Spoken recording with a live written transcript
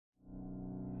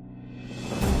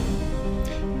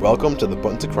Welcome to the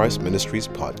Button to Christ Ministries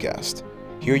podcast.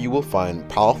 Here you will find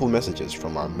powerful messages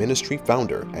from our ministry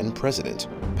founder and president,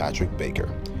 Patrick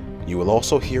Baker. You will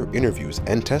also hear interviews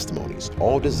and testimonies,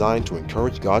 all designed to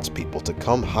encourage God's people to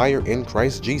come higher in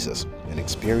Christ Jesus and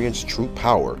experience true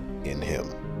power in Him.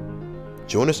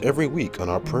 Join us every week on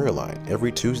our prayer line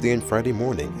every Tuesday and Friday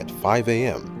morning at 5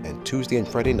 a.m. and Tuesday and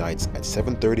Friday nights at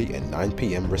 7:30 and 9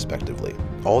 p.m. respectively.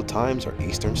 All times are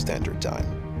Eastern Standard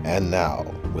Time. And now,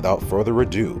 without further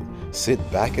ado, sit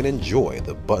back and enjoy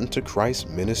the Button to Christ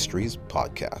Ministries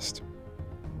podcast.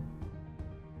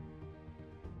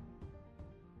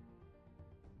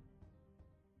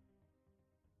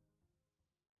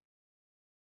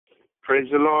 Praise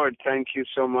the Lord. Thank you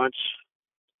so much,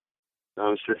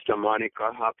 Sister Monica.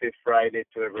 Happy Friday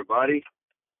to everybody.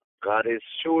 God is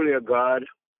truly a God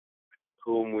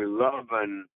whom we love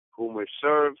and whom we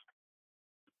serve.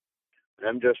 And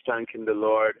I'm just thanking the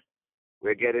Lord.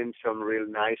 We're getting some real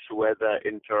nice weather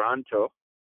in Toronto.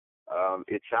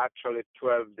 It's actually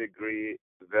 12 degrees,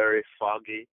 very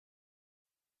foggy.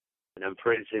 And I'm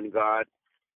praising God.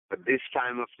 But this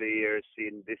time of the year,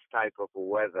 seeing this type of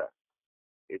weather,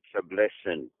 it's a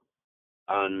blessing.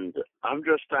 And I'm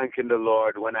just thanking the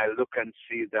Lord when I look and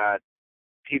see that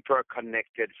people are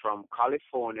connected from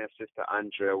California, Sister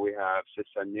Andrea. We have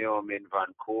Sister Naomi in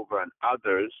Vancouver and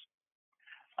others,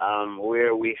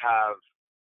 where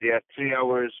they are 3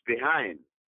 hours behind,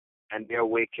 and they're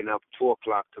waking up 2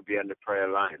 o'clock to be on the prayer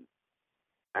line.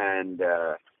 And,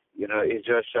 it's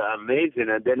just amazing.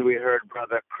 And then we heard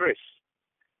Brother Chris,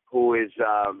 who is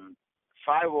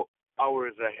 5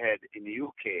 hours ahead in the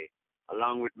UK,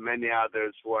 along with many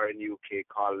others who are in UK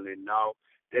calling in now.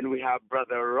 Then we have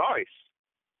Brother Royce,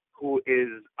 who is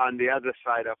on the other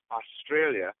side of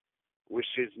Australia, which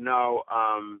is now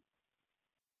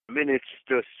minutes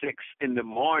to 6 in the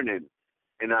morning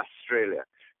in Australia.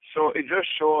 So it just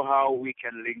shows how we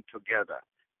can link together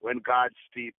when God's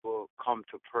people come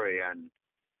to pray. And,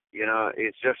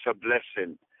 it's just a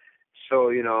blessing.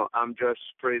 So, I'm just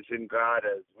praising God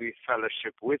as we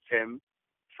fellowship with Him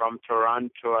from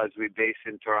Toronto, as we base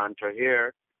in Toronto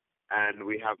here. And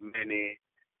we have many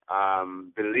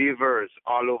believers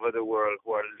all over the world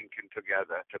who are linking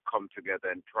together to come together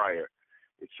in prayer.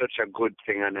 It's such a good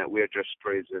thing, and we're just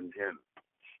praising Him.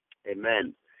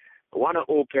 Amen. I want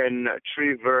to open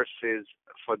 3 verses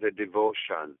for the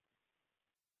devotion.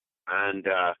 And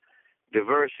the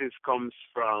verses comes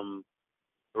from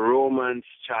Romans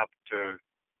chapter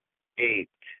 8.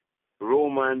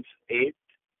 Romans 8,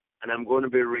 and I'm going to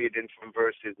be reading from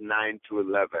verses 9 to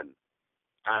 11.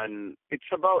 And it's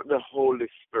about the Holy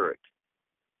Spirit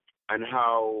and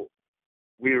how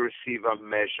we receive a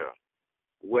measure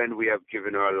when we have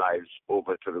given our lives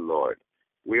over to the Lord.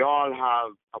 We all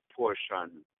have a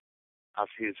portion of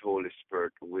His Holy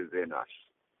Spirit within us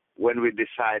when we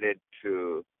decided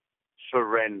to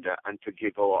surrender and to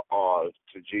give our all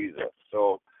to Jesus.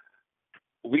 So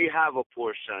we have a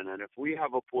portion, and if we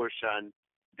have a portion,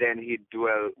 then He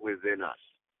dwells within us.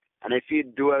 And if He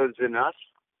dwells in us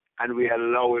and we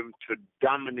allow Him to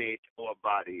dominate our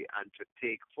body and to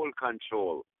take full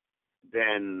control,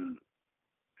 then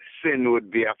sin would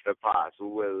be of the past. We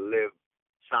will live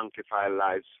sanctified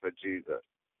lives for Jesus,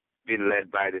 being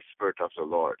led by the Spirit of the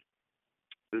Lord.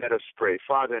 Let us pray.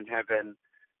 Father in heaven,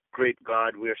 great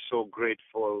God, we are so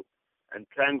grateful and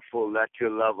thankful that You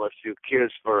love us, You care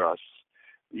for us.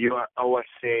 You are our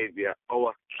Savior,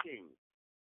 our King.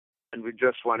 And we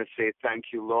just want to say thank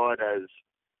You, Lord, as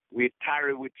we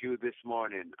tarry with You this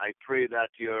morning. I pray that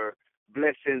Your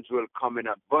blessings will come in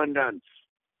abundance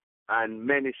and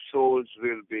many souls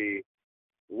will be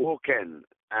woken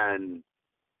and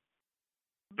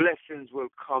blessings will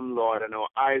come, Lord, and our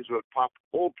eyes will pop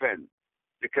open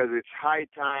because it's high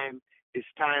time. It's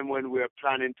time when we are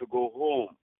planning to go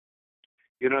home.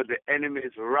 The enemy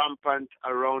is rampant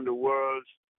around the world.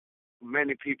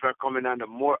 Many people are coming under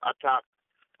more attack.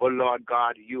 But, Lord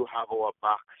God, You have our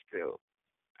back still,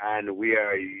 and we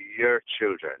are Your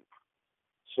children.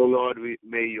 So, Lord,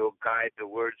 may You guide the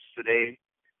words today,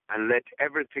 and let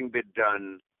everything be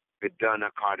done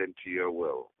according to Your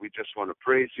will. We just want to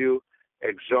praise You,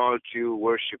 exalt You,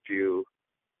 worship You,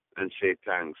 and say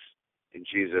thanks. In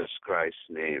Jesus Christ's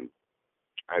name,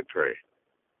 I pray.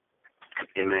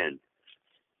 Amen.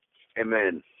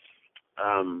 Amen.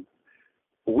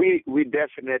 We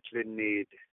definitely need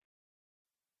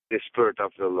the Spirit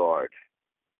of the Lord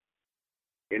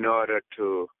in order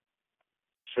to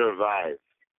survive,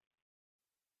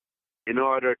 in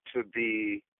order to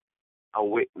be a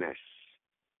witness,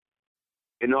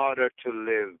 in order to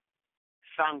live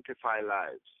sanctified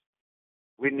lives.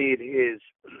 We need His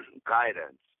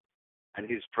guidance and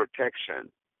His protection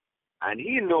And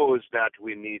he knows that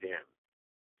we need him.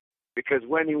 Because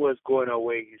when he was going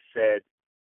away, he said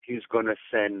he's going to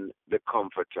send the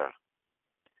Comforter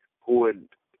who would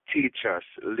teach us,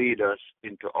 lead us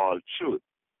into all truth.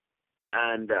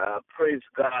 And praise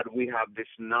God, we have this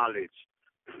knowledge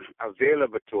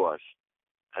available to us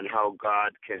and how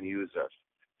God can use us.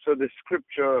 So the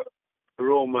scripture,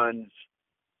 Romans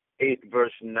 8,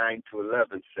 verse 9 to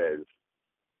 11 says,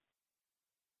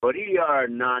 "But ye are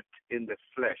not in the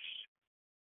flesh,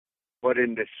 but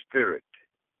in the Spirit.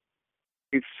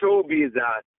 If so be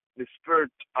that the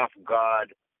Spirit of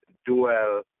God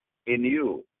dwell in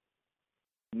you.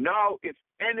 Now if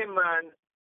any man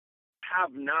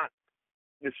have not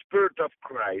the Spirit of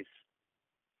Christ,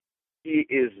 he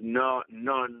is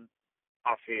none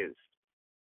of his.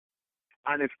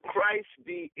 And if Christ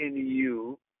be in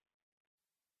you,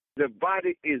 the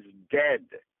body is dead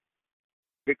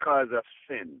because of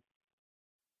sin.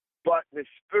 But the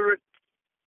Spirit,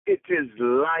 it is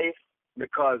life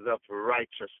because of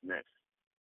righteousness.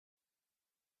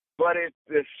 But if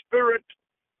the Spirit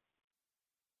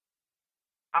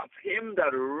of him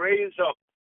that raised up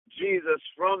Jesus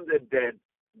from the dead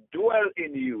dwell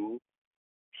in you,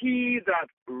 he that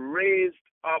raised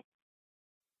up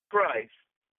Christ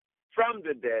from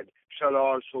the dead shall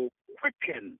also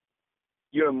quicken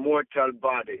your mortal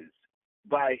bodies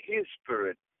by his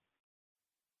Spirit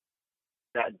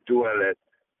that dwelleth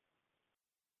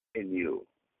in you."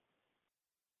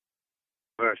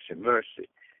 Mercy, mercy.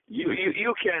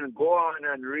 You can go on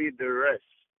and read the rest.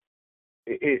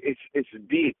 It's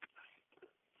deep.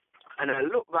 And I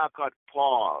look back at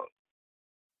Paul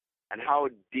and how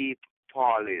deep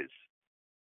Paul is.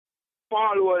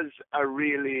 Paul was a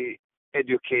really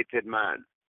educated man,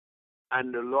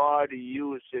 and the Lord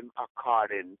used him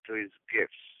according to his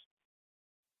gifts.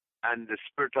 And the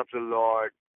Spirit of the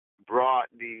Lord brought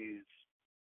these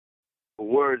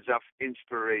words of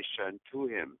inspiration to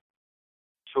him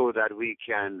so that we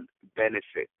can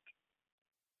benefit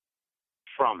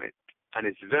from it. And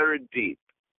it's very deep.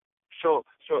 So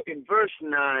in verse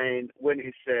 9, when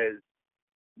he says,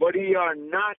 "But ye are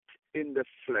not in the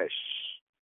flesh,"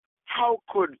 how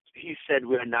could he said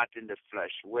we are not in the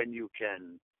flesh when you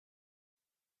can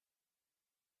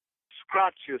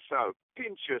scratch yourself,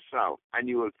 pinch yourself, and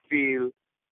you will feel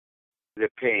the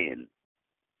pain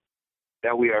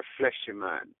that we are fleshy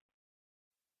man?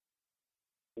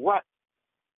 What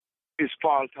is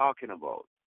Paul talking about?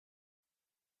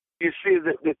 You see,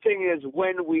 the thing is,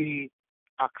 when we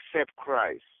accept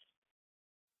Christ,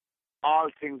 all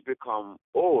things become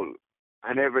old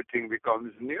and everything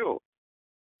becomes new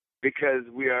because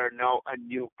we are now a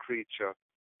new creature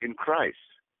in Christ.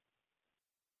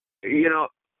 You know,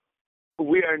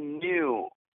 we are new.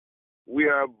 We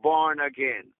are born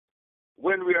again.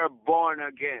 When we are born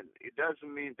again, it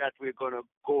doesn't mean that we're going to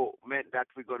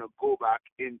go back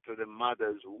into the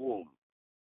mother's womb.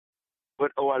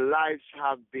 But our lives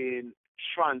have been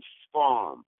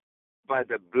transformed by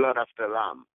the blood of the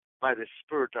Lamb, by the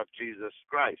Spirit of Jesus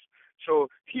Christ. So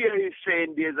here he's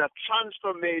saying there's a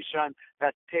transformation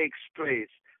that takes place.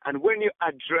 And when you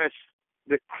address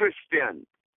the Christian,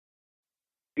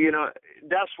 you know,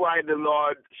 that's why the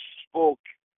Lord spoke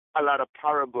a lot of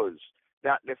parables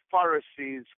that the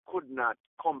Pharisees could not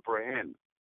comprehend.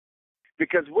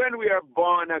 Because when we are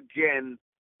born again,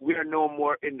 we are no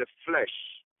more in the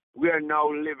flesh. We are now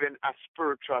living a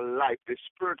spiritual life. The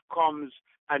Spirit comes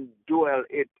and dwells.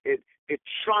 It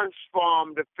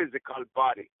transforms the physical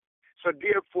body. So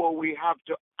therefore, we have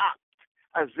to act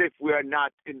as if we are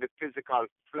not in the physical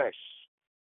flesh.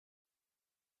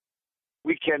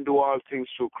 We can do all things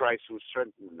through Christ who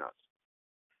strengthens us.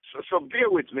 So bear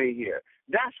with me here.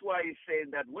 That's why he's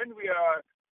saying that when we are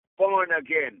born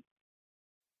again,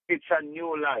 it's a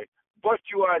new life. But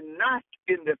you are not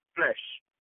in the flesh,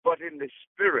 but in the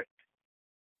Spirit.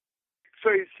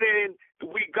 So he's saying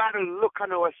we got to look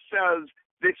on ourselves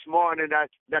this morning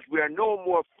that we are no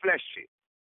more fleshy.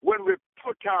 When we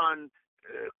put on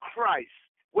Christ,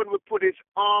 when we put his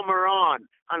armor on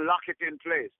and lock it in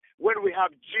place, when we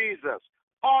have Jesus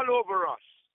all over us,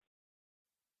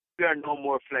 we are no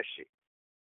more fleshy.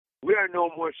 We are no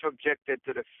more subjected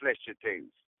to the fleshy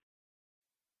things.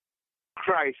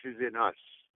 Christ is in us.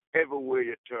 Everywhere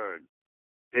you turn,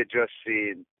 they're just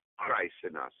seeing Christ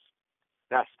in us.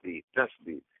 That's deep. That's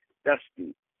deep. That's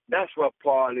deep. That's what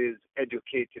Paul is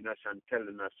educating us and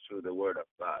telling us through the Word of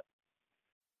God.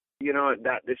 You know,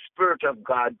 that the Spirit of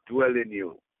God dwell in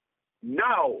you.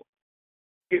 Now,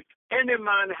 if any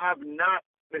man have not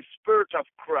the Spirit of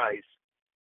Christ,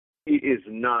 he is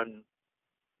none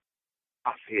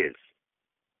of his.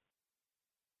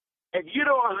 If you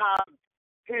don't have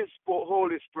His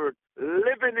Holy Spirit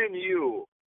living in you,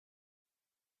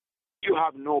 you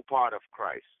have no part of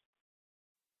Christ.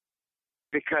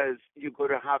 Because you're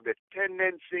going to have the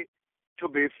tendency to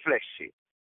be fleshy.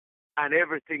 And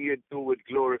everything you do would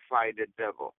glorify the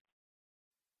devil.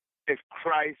 If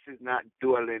Christ is not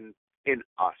dwelling in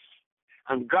us.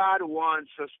 And God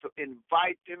wants us to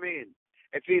invite Him in.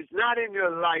 If He's not in your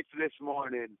life this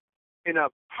morning in a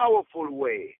powerful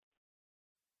way,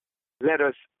 let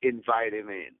us invite Him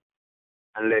in.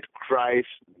 And let Christ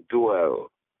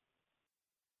dwell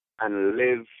and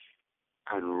live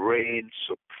and reign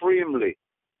supremely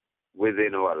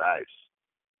within our lives.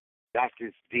 That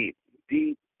is deep,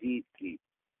 deep, deep, deep.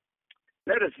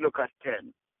 Let us look at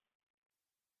 10.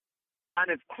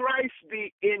 And if Christ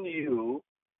be in you,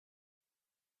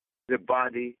 the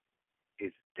body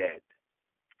is dead.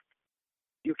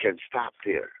 You can stop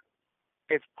there.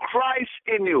 If Christ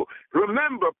in you,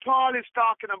 remember, Paul is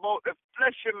talking about the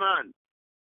fleshy man.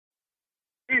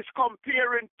 He's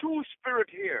comparing two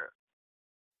spirits here.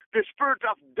 The spirit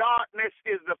of darkness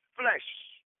is the flesh.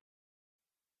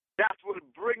 That will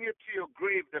bring you to your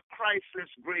grave, the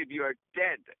Christless grave. You are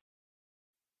dead.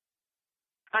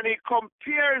 And he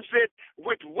compares it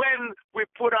with when we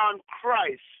put on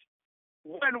Christ.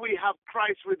 When we have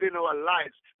Christ within our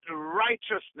lives, the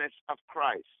righteousness of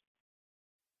Christ.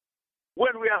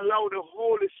 When we allow the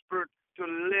Holy Spirit to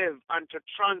live and to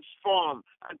transform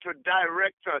and to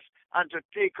direct us and to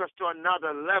take us to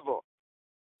another level.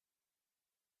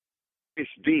 It's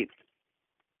deep.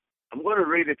 I'm going to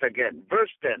read it again.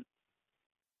 Verse 10.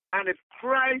 And if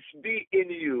Christ be in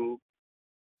you,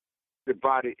 the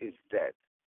body is dead.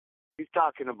 He's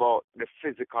talking about the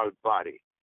physical body.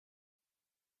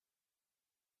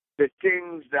 The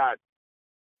things that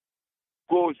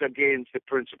goes against the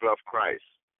principle of Christ.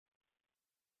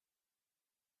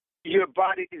 Your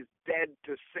body is dead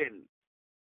to sin,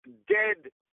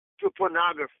 dead to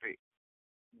pornography,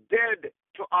 dead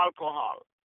to alcohol,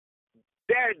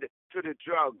 dead to the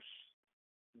drugs,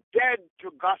 dead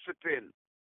to gossiping,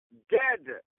 dead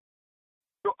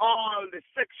to all the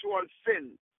sexual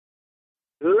sin,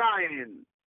 lying,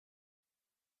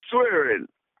 swearing,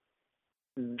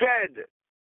 dead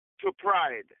to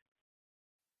pride,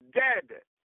 dead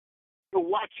to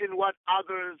watching what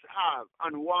others have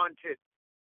and want it,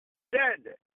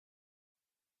 dead.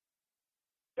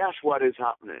 That's what is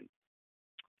happening.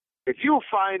 If you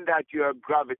find that you're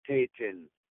gravitating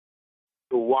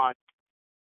to what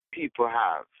people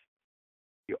have,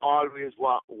 you always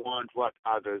want what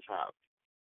others have.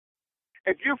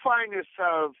 If you find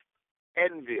yourself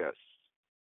envious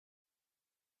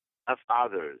of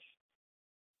others,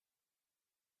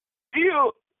 do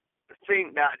you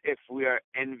think that if we are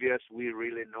envious, we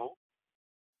really know?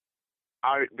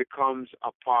 Or it becomes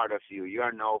a part of you? You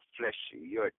are now fleshy.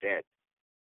 You're dead.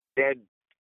 Dead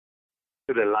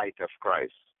to the light of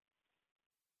Christ.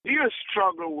 Do you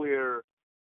struggle where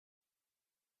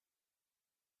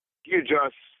you're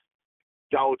just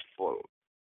doubtful?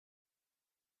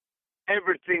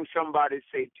 Everything somebody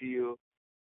say to you,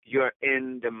 you're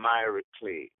in the miry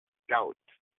clay. Doubt.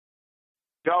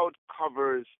 Doubt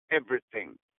covers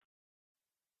everything.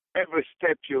 Every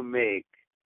step you make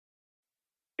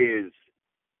is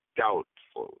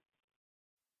doubtful.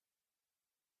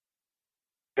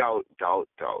 Doubt, doubt,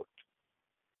 doubt.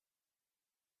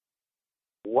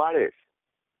 What if?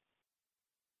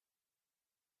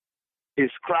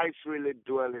 Is Christ really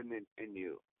dwelling in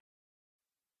you?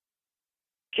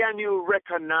 Can you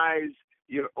recognize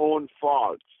your own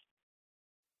faults?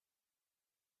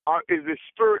 Or is the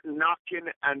Spirit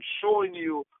knocking and showing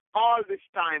you all this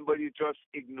time, but you just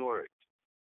ignore it?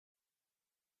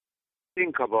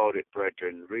 Think about it,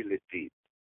 brethren, really deep.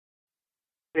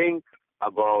 Think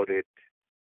about it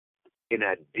in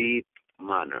a deep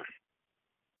manner.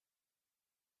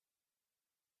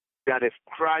 That if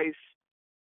Christ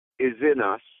is in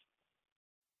us,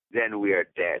 then we are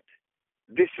dead.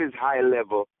 This is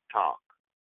high-level talk.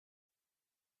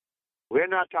 We're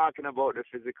not talking about the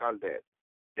physical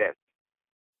death.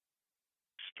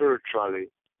 Spiritually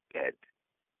dead.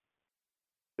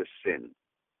 The sin.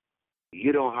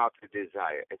 You don't have the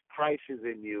desire. If Christ is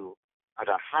in you at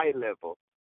a high level,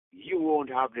 you won't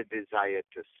have the desire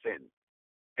to sin.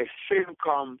 If sin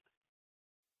comes,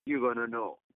 you're going to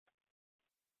know.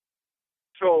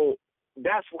 So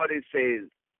that's what it says.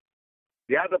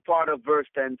 The other part of verse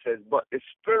 10 says, but the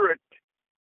Spirit,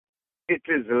 it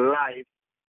is life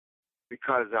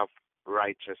because of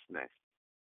righteousness.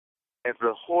 If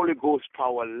the Holy Ghost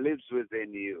power lives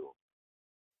within you,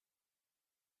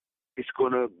 it's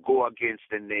going to go against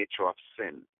the nature of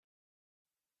sin.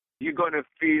 You're going to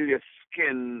feel your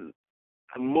skin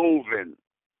moving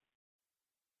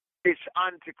It's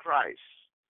Antichrist.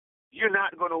 You're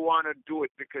not going to want to do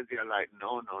it because you're like,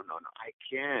 no, I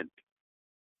can't.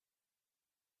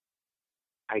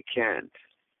 I can't.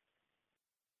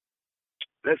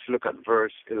 Let's look at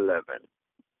verse 11.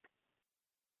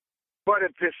 But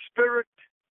if the Spirit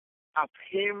of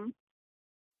him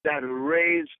that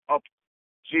raised up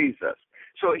Jesus.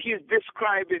 So he's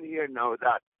describing here now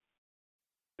that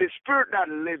the Spirit that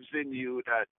lives in you,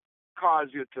 that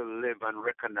causes you to live and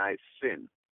recognize sin,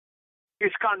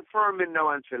 is confirming now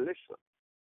and saying, listen,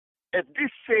 if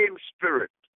this same Spirit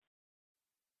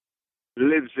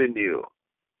lives in you,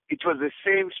 it was the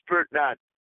same Spirit that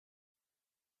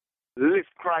lifted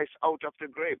Christ out of the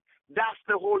grave. That's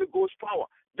the Holy Ghost power.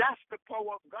 That's the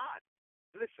power of God.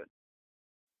 Listen.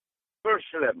 Verse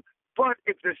 11. But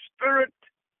if the Spirit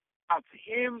of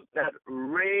him that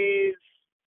raised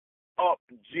up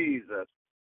Jesus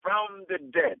from the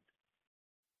dead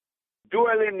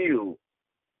dwell in you.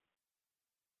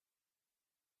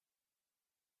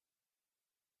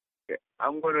 Okay,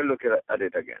 I'm going to look at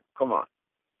it again. Come on.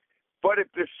 But if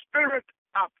the Spirit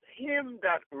of him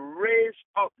that raised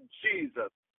up Jesus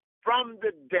from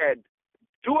the dead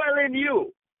dwell in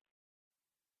you,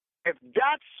 if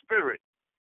that Spirit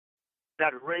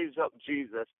that raised up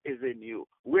Jesus is in you,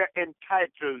 we're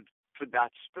entitled to that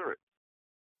Spirit.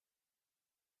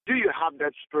 Do you have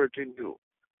that Spirit in you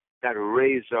that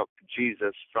raised up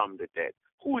Jesus from the dead?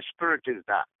 Whose Spirit is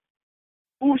that?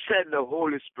 Who said the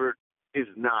Holy Spirit is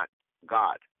not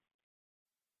God?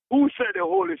 Who said the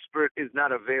Holy Spirit is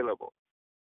not available?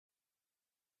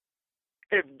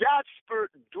 If that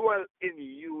Spirit dwells in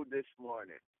you this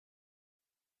morning,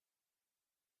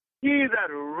 he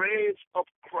that raised up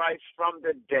Christ from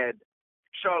the dead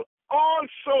shall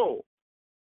also,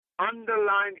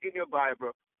 underline in your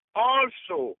Bible,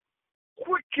 also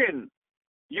quicken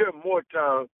your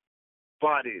mortal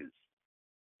bodies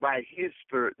by his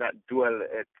Spirit that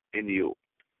dwelleth in you.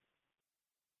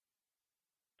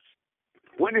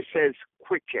 When it says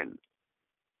quicken,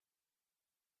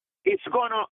 it's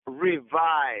going to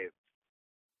revive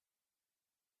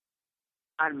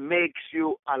and makes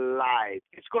you alive.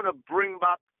 It's going to bring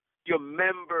back your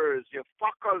members, your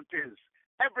faculties.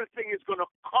 Everything is going to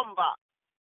come back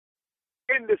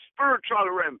in the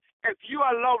spiritual realm. If you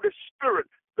allow the Spirit,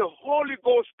 the Holy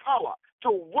Ghost power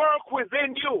to work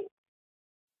within you,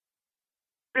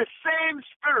 the same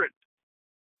Spirit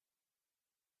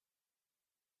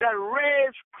that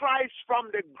raised Christ from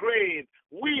the grave,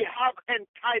 we have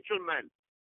entitlement.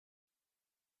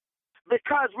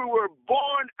 Because we were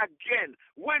born again,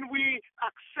 when we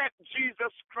accept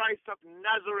Jesus Christ of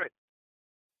Nazareth,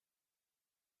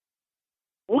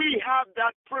 we have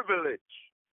that privilege.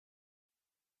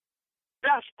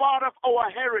 That's part of our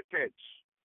heritage.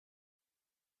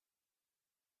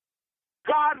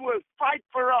 God will fight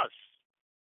for us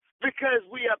because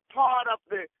we are part of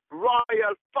the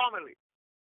royal family.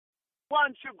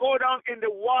 Once you go down in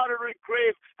the watery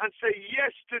grave and say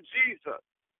yes to Jesus,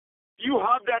 you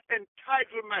have that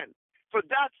entitlement for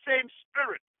that same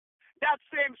Spirit. That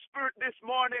same Spirit this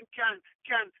morning can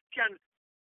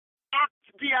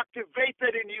be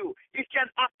activated in you. It can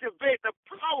activate the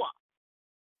power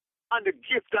and the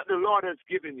gift that the Lord has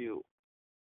given you.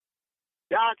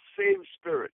 That same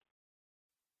Spirit.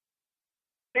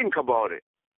 Think about it.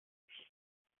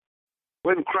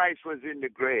 When Christ was in the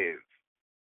grave,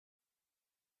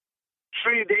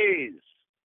 3 days.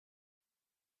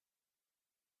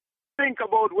 Think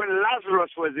about when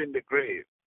Lazarus was in the grave.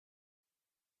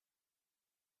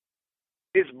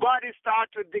 His body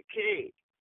started to decay.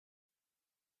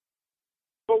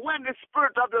 But when the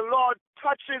Spirit of the Lord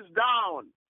touches down,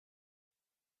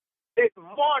 it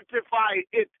mortifies,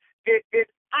 it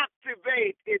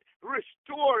activates, it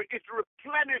restores, it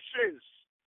replenishes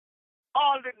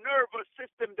all the nervous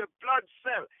system, the blood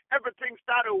cell, everything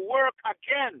started to work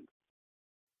again.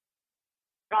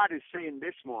 God is saying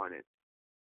this morning,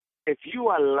 if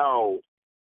you allow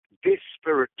this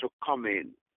Spirit to come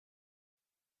in,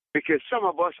 because some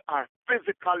of us are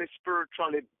physically,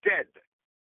 spiritually dead.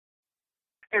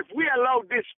 If we allow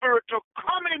this Spirit to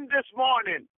come in this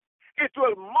morning, it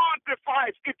will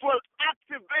mortify, it will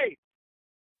activate,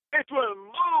 it will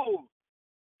move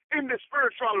in the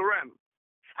spiritual realm.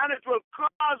 And it will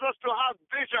cause us to have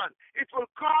vision. It will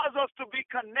cause us to be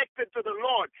connected to the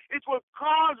Lord. It will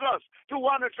cause us to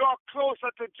want to draw closer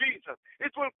to Jesus.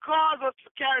 It will cause us to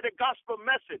carry the gospel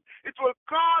message. It will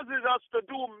cause us to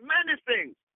do many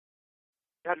things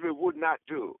that we would not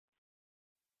do.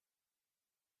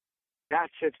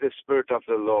 That's if the Spirit of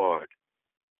the Lord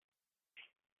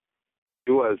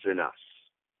dwells in us.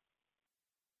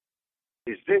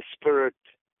 Is this Spirit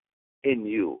in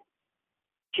you?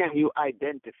 Can you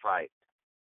identify it?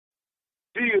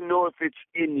 Do you know if it's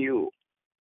in you?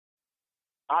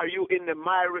 Are you in the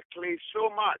miry clay so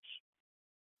much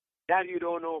that you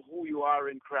don't know who you are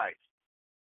in Christ?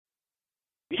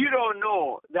 You don't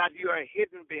know that you are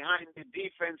hidden behind the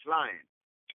defense line.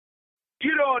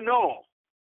 You don't know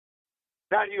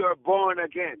that you are born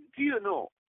again. Do you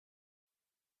know?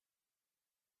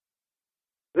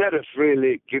 Let us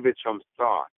really give it some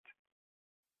thought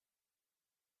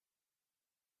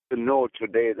to know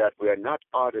today that we are not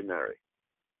ordinary.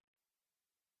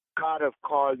 God has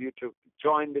called you to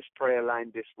join this prayer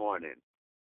line this morning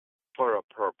for a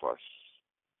purpose.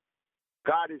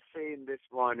 God is saying this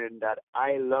morning that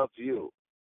I love you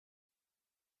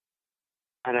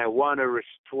and I want to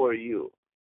restore you.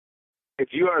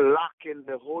 If you are lacking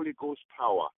the Holy Ghost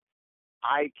power,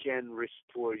 I can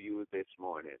restore you this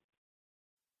morning.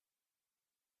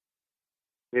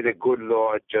 May the good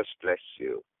Lord just bless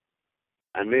you.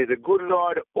 And may the good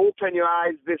Lord open your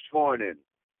eyes this morning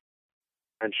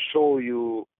and show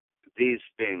you these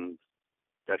things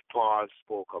that Paul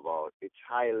spoke about. It's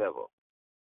high level.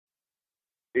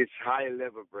 It's high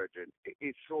level, brethren.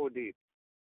 It's so deep.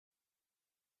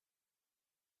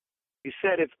 He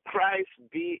said, if Christ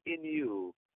be in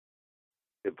you,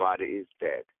 the body is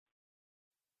dead.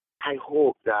 I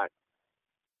hope that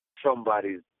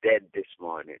somebody's dead this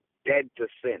morning. Dead to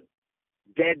sin.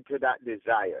 Dead to that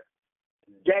desire.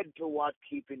 Dead to what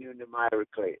keeping you in the miry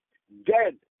clay.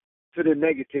 Dead to the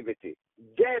negativity.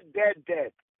 Dead, dead,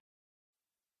 dead.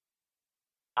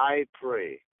 I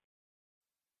pray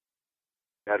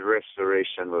that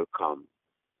restoration will come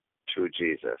through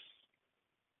Jesus.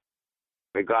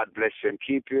 May God bless you and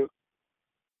keep you,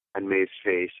 and may his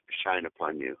face shine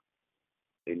upon you.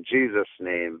 In Jesus'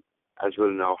 name, as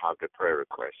we'll now have the prayer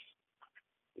request.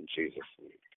 In Jesus'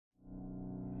 name.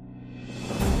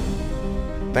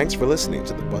 Thanks for listening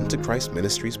to the Bun to Christ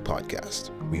Ministries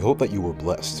podcast. We hope that you were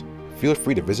blessed. Feel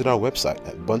free to visit our website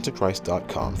at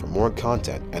buntochrist.com for more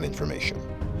content and information.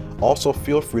 Also,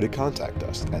 feel free to contact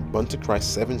us at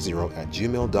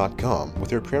buntochrist70@gmail.com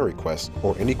with your prayer requests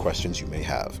or any questions you may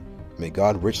have. May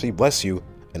God richly bless you,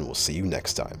 and we'll see you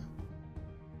next time.